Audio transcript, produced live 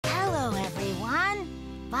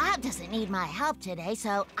Bob doesn't need my help today,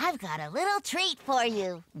 so I've got a little treat for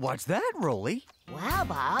you. What's that, Roley? Well,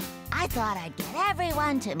 Bob, I thought I'd get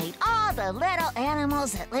everyone to meet all the little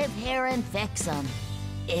animals that live here in Fixham.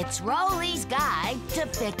 It's Roley's Guide to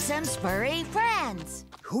Fixham's Furry Friends.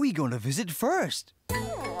 Who are you going to visit first?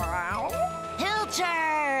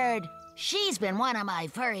 Pilchard! She's been one of my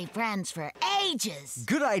furry friends for ages.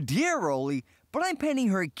 Good idea, Roley, but I'm painting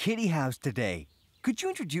her a kitty house today. Could you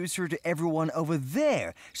introduce her to everyone over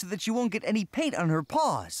there so that she won't get any paint on her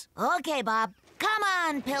paws? Okay, Bob. Come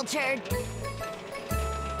on, Pilchard.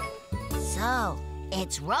 So,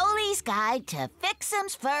 it's Roley's Guide to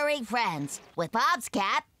Fixham's Furry Friends with Bob's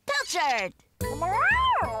cat, Pilchard.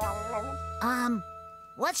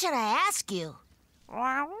 What should I ask you?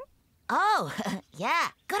 Oh, yeah,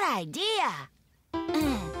 good idea.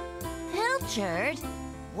 Pilchard,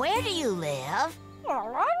 where do you live?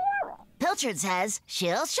 Pilchard says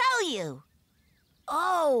she'll show you.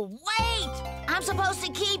 Oh, wait! I'm supposed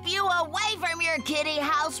to keep you away from your kitty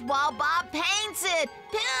house while Bob paints it.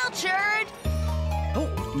 Pilchard!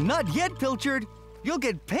 Oh, not yet, Pilchard. You'll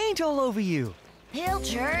get paint all over you.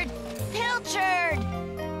 Pilchard! Pilchard!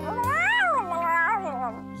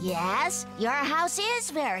 Yes, your house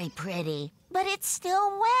is very pretty, but it's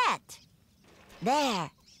still wet.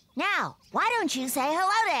 There. Now, why don't you say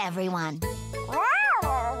hello to everyone?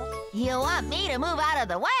 You want me to move out of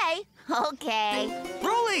the way? Okay.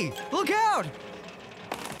 Roley, look out!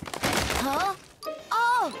 Huh?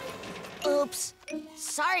 Oh! Oops.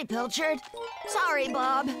 Sorry, Pilchard. Sorry,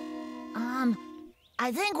 Bob.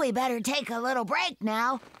 I think we better take a little break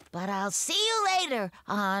now, but I'll see you later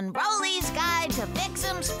on Roley's Guide to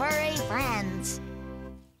Fixham's Furry Friends.